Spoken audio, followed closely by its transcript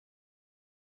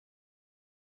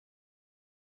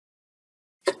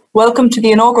Welcome to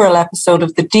the inaugural episode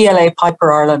of the DLA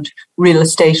Piper Ireland Real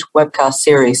Estate webcast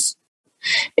series.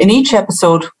 In each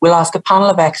episode, we'll ask a panel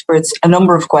of experts a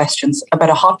number of questions about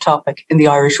a hot topic in the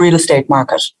Irish real estate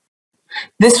market.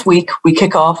 This week, we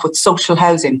kick off with social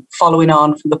housing, following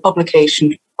on from the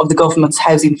publication of the government's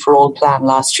Housing for All plan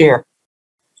last year.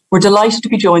 We're delighted to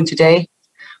be joined today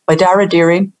by Dara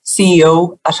Deering,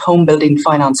 CEO at Home Building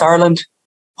Finance Ireland,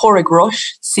 Pádraig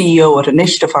Rush, CEO at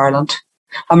Initiative Ireland,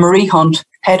 and Marie Hunt,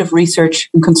 Head of Research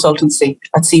and Consultancy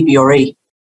at CBRE.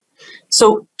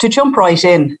 So to jump right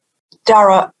in,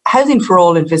 Dara, Housing for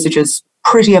All envisages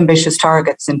pretty ambitious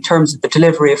targets in terms of the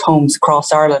delivery of homes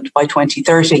across Ireland by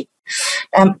 2030.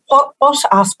 What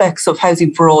aspects of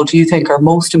Housing for All do you think are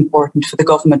most important for the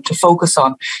government to focus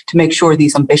on to make sure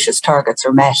these ambitious targets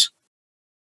are met?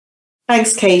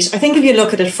 Thanks, Kate. I think if you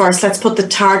look at it first, let's put the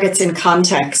targets in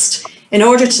context. In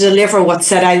order to deliver what's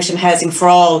set out in Housing for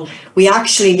All, we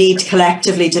actually need to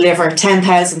collectively deliver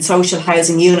 10,000 social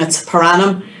housing units per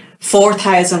annum,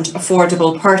 4,000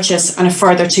 affordable purchase and a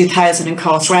further 2,000 in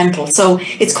cost rental. So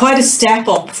it's quite a step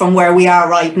up from where we are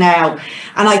right now.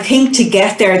 And I think to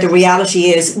get there, the reality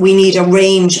is we need a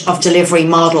range of delivery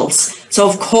models. So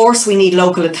of course we need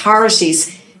local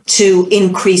authorities to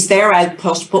increase their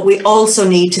output, but we also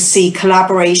need to see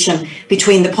collaboration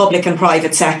between the public and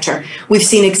private sector. We've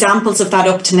seen examples of that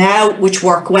up to now, which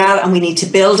work well and we need to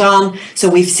build on. So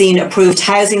we've seen approved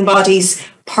housing bodies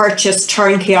purchase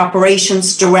turnkey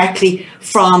operations directly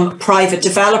from private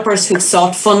developers who've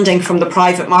sought funding from the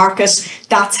private market.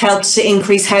 That's helped to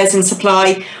increase housing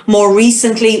supply. More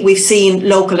recently, we've seen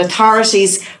local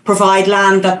authorities provide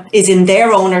land that is in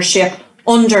their ownership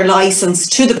under licence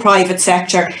to the private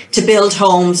sector to build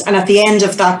homes, and at the end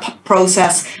of that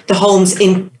process the homes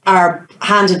are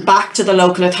handed back to the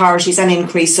local authorities and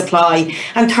increase supply.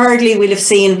 And thirdly, we'll have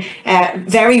seen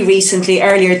very recently,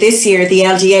 earlier this year, the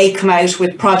LDA come out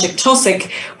with Project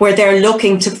Tussock, where they're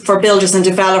looking for builders and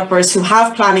developers who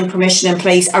have planning permission in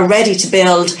place, are ready to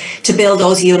build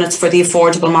those units for the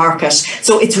affordable market.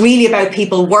 So it's really about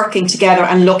people working together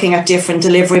and looking at different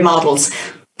delivery models.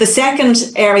 The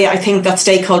second area I think that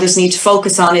stakeholders need to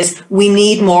focus on is we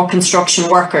need more construction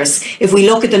workers. If we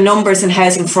look at the numbers in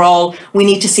Housing for All, we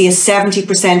need to see a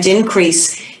 70%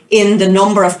 increase in the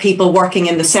number of people working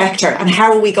in the sector. And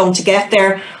how are we going to get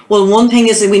there? Well, one thing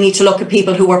is that we need to look at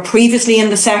people who were previously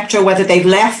in the sector, whether they've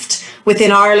left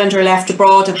within Ireland or left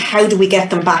abroad, and how do we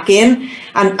get them back in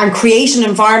and create an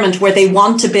environment where they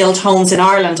want to build homes in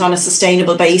Ireland on a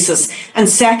sustainable basis. And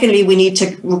secondly, we need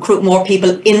to recruit more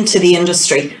people into the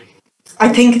industry. I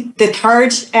think the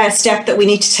third step that we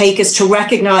need to take is to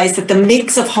recognise that the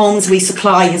mix of homes we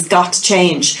supply has got to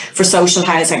change for social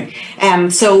housing.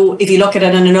 So if you look at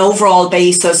it on an overall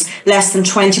basis, less than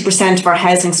 20% of our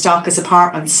housing stock is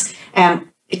apartments.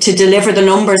 To deliver the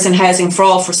numbers in Housing for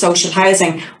All for social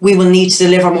housing, we will need to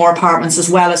deliver more apartments as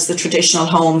well as the traditional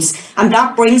homes. And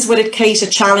that brings with it, Kate, a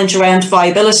challenge around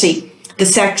viability. The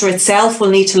sector itself will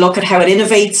need to look at how it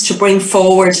innovates to bring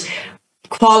forward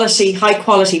high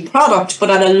quality product, but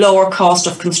at a lower cost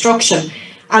of construction.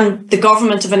 And the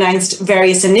government have announced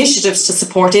various initiatives to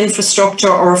support infrastructure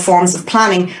or reforms of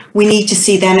planning. We need to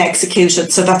see them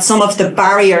executed so that some of the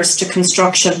barriers to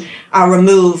construction are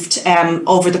removed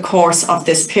over the course of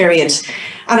this period.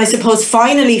 And I suppose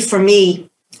finally for me,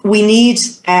 we need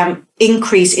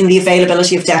increase in the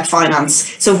availability of debt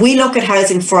finance. So if we look at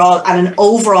Housing for All at an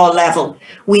overall level,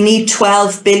 we need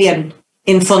 12 billion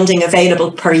in funding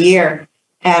available per year.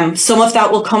 Some of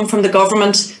that will come from the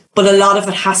government, but a lot of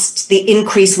it the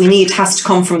increase we need has to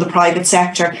come from the private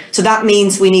sector. So that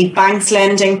means we need banks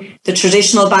lending, the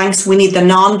traditional banks, we need the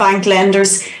non-bank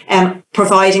lenders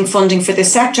providing funding for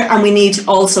this sector, and we need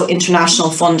also international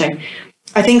funding.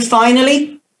 I think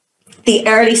finally, the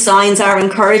early signs are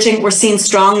encouraging. We're seeing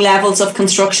strong levels of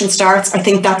construction starts. I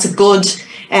think that's a good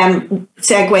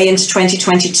segue into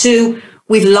 2022.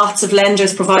 We've lots of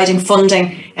lenders providing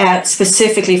funding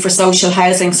specifically for social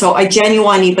housing. So I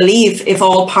genuinely believe if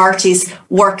all parties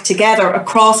work together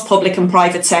across public and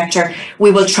private sector,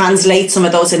 we will translate some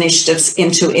of those initiatives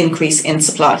into increase in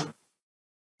supply.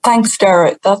 Thanks,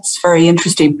 Dara. That's very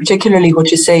interesting, particularly what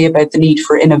you say about the need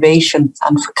for innovation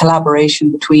and for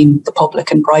collaboration between the public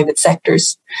and private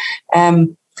sectors.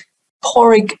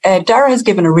 Pádraig, Dara has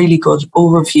given a really good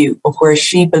overview of where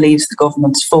she believes the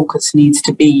government's focus needs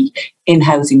to be in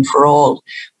Housing for All.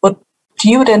 But do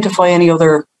you identify any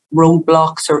other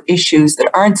roadblocks or issues that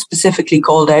aren't specifically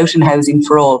called out in Housing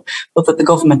for All, but that the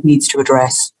government needs to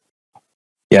address?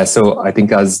 Yeah, so I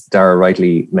think as Dara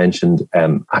rightly mentioned,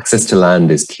 access to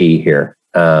land is key here.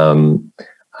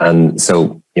 And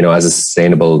so as a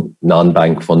sustainable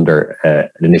non-bank funder, an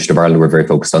Initiative Ireland, we're very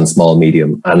focused on small,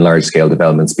 medium and large scale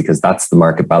developments because that's the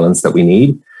market balance that we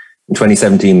need. In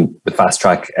 2017, the fast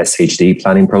track SHD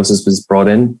planning process was brought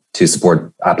in to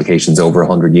support applications over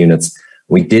 100 units.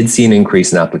 We did see an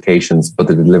increase in applications, but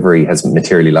the delivery has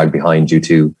materially lagged behind due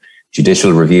to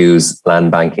judicial reviews,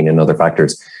 land banking and other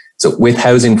factors. So with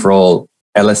Housing for All,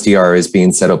 LSDR is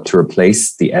being set up to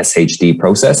replace the SHD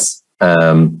process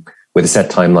with a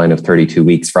set timeline of 32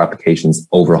 weeks for applications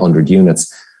over 100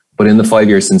 units. But in the 5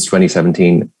 years since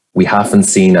 2017, we haven't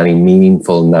seen any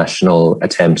meaningful national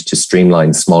attempt to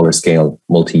streamline smaller scale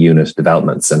multi-unit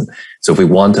developments. And so if we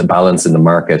want a balance in the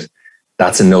market,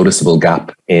 that's a noticeable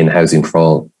gap in Housing for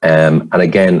All. And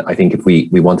again, I think if we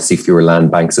want to see fewer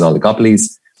land banks and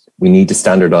oligopolies, we need to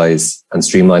standardize and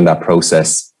streamline that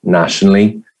process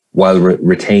nationally while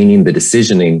retaining the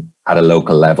decisioning at a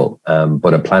local level.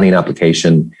 But a planning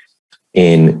application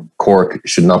in Cork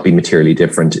should not be materially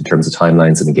different in terms of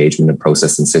timelines and engagement and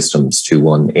process and systems to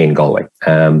one in Galway.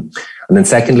 And then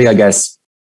secondly, I guess,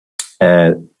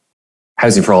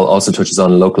 Housing for All also touches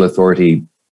on local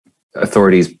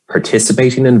authorities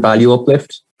participating in value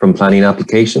uplift from planning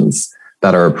applications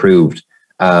that are approved.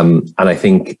 And I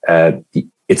think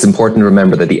it's important to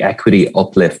remember that the equity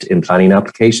uplift in planning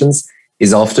applications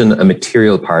is often a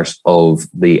material part of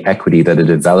the equity that a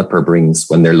developer brings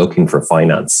when they're looking for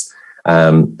finance.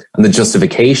 And the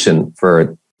justification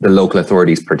for the local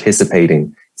authorities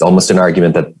participating is almost an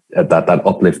argument that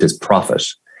uplift is profit.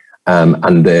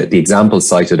 And the examples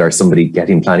cited are somebody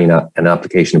getting an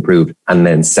application approved and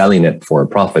then selling it for a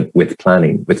profit with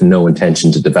planning, with no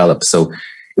intention to develop. So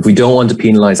if we don't want to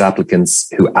penalise applicants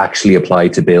who actually apply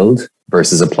to build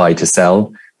versus apply to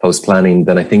sell post-planning,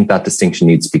 then I think that distinction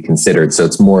needs to be considered. So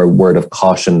it's more a word of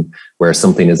caution where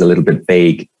something is a little bit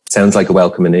vague. Sounds like a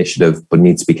welcome initiative, but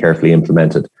needs to be carefully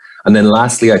implemented. And then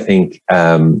lastly, I think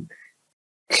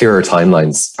clearer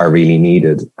timelines are really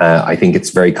needed. I think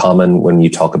it's very common when you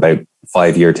talk about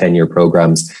 5-year, 10-year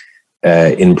programs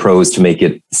in prose to make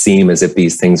it seem as if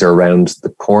these things are around the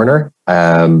corner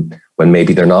when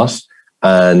maybe they're not.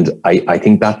 And I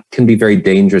think that can be very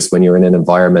dangerous when you're in an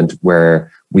environment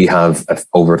where we have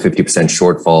over a 50%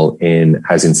 shortfall in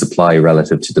housing supply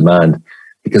relative to demand,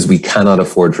 because we cannot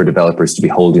afford for developers to be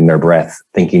holding their breath,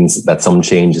 thinking that some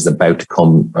change is about to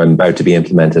come or about to be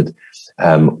implemented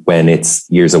when it's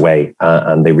years away,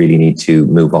 and they really need to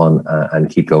move on and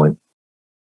keep going.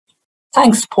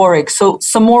 Thanks, Pádraig. So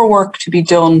some more work to be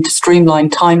done to streamline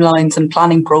timelines and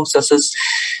planning processes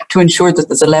to ensure that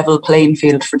there's a level playing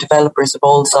field for developers of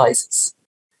all sizes.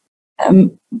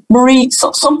 Marie,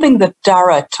 something that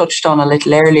Dara touched on a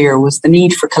little earlier was the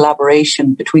need for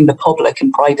collaboration between the public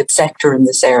and private sector in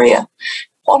this area.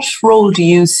 What role do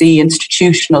you see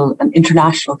institutional and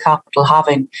international capital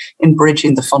having in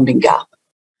bridging the funding gap?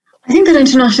 I think that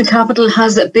international capital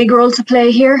has a big role to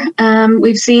play here.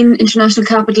 We've seen international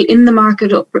capital in the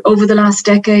market over the last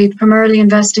decade, primarily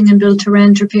investing in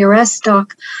build-to-rent or PRS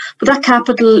stock. But that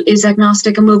capital is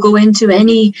agnostic and will go into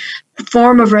any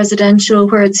form of residential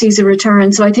where it sees a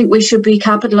return. So I think we should be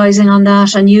capitalising on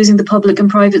that and using the public and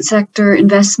private sector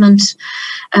investment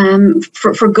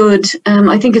for good.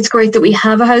 I think it's great that we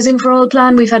have a Housing for All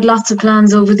plan. We've had lots of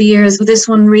plans over the years, but this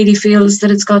one really feels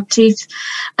that it's got teeth.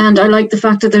 And I like the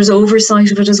fact that there's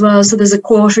oversight of it as well. So there's a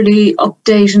quarterly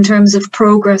update in terms of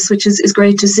progress, which is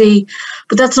great to see.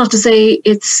 But that's not to say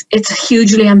it's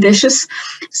hugely ambitious.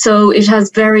 So it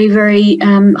has very, very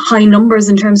high numbers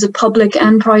in terms of public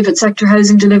and private sector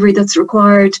housing delivery that's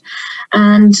required.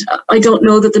 And I don't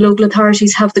know that the local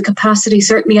authorities have the capacity,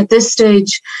 certainly at this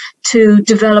stage, to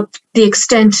develop the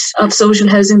extent of social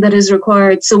housing that is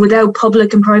required. So without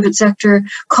public and private sector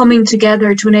coming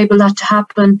together to enable that to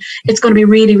happen, it's going to be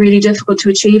really, really difficult to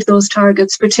achieve those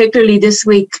targets, particularly this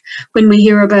week when we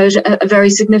hear about a very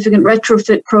significant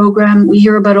retrofit programme. We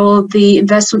hear about all the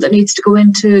investment that needs to go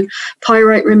into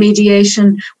pyrite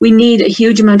remediation. We need a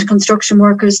huge amount of construction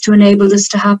workers to enable this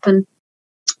to happen.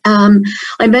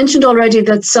 I mentioned already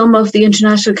that some of the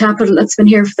international capital that's been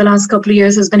here for the last couple of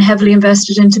years has been heavily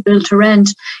invested into build to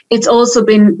rent. It's also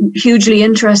been hugely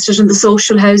interested in the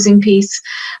social housing piece,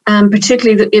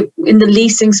 particularly in the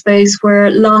leasing space where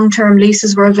long-term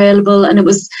leases were available, and it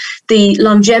was the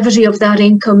longevity of that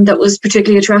income that was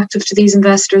particularly attractive to these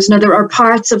investors. Now, there are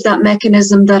parts of that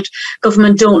mechanism that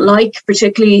government don't like,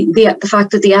 particularly the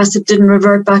fact that the asset didn't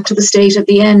revert back to the state at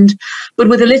the end. But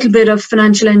with a little bit of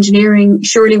financial engineering,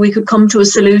 surely we could come to a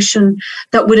solution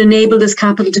that would enable this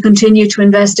capital to continue to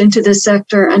invest into this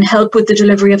sector and help with the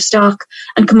delivery of stock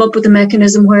and come up with a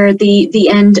mechanism where the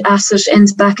end asset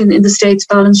ends back in the state's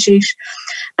balance sheet.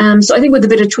 So I think with a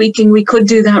bit of tweaking, we could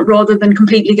do that rather than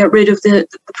completely get rid of the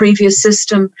previous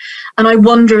system. And I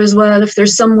wonder as well if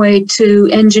there's some way to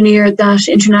engineer that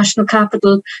international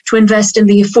capital to invest in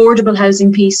the affordable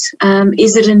housing piece.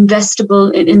 Is it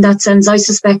investable in that sense? I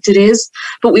suspect it is,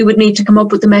 but we would need to come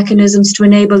up with the mechanisms to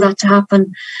enable that to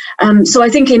happen. So I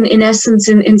think in essence,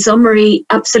 in summary,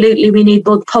 absolutely we need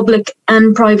both public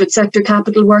and private sector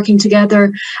capital working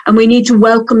together, and we need to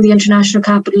welcome the international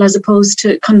capital as opposed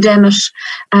to condemn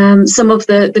it. Some of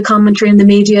the commentary in the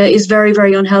media is very,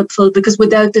 very unhelpful, because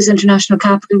without this international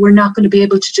capital, we're not going to be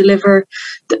able to deliver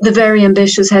the very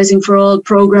ambitious Housing for All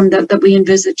programme that we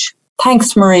envisage.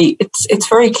 Thanks, Marie. It's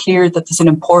very clear that there's an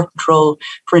important role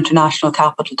for international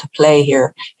capital to play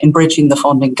here in bridging the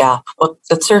funding gap, but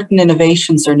that certain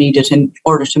innovations are needed in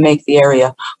order to make the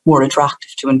area more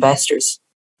attractive to investors.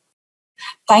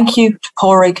 Thank you to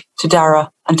Pádraig, to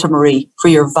Dara and to Marie for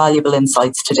your valuable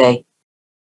insights today.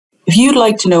 If you'd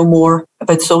like to know more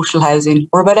about social housing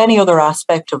or about any other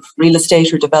aspect of real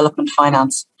estate or development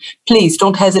finance, please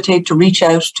don't hesitate to reach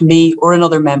out to me or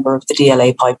another member of the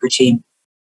DLA Piper team.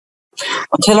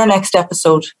 Until our next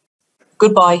episode,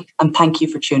 goodbye and thank you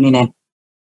for tuning in.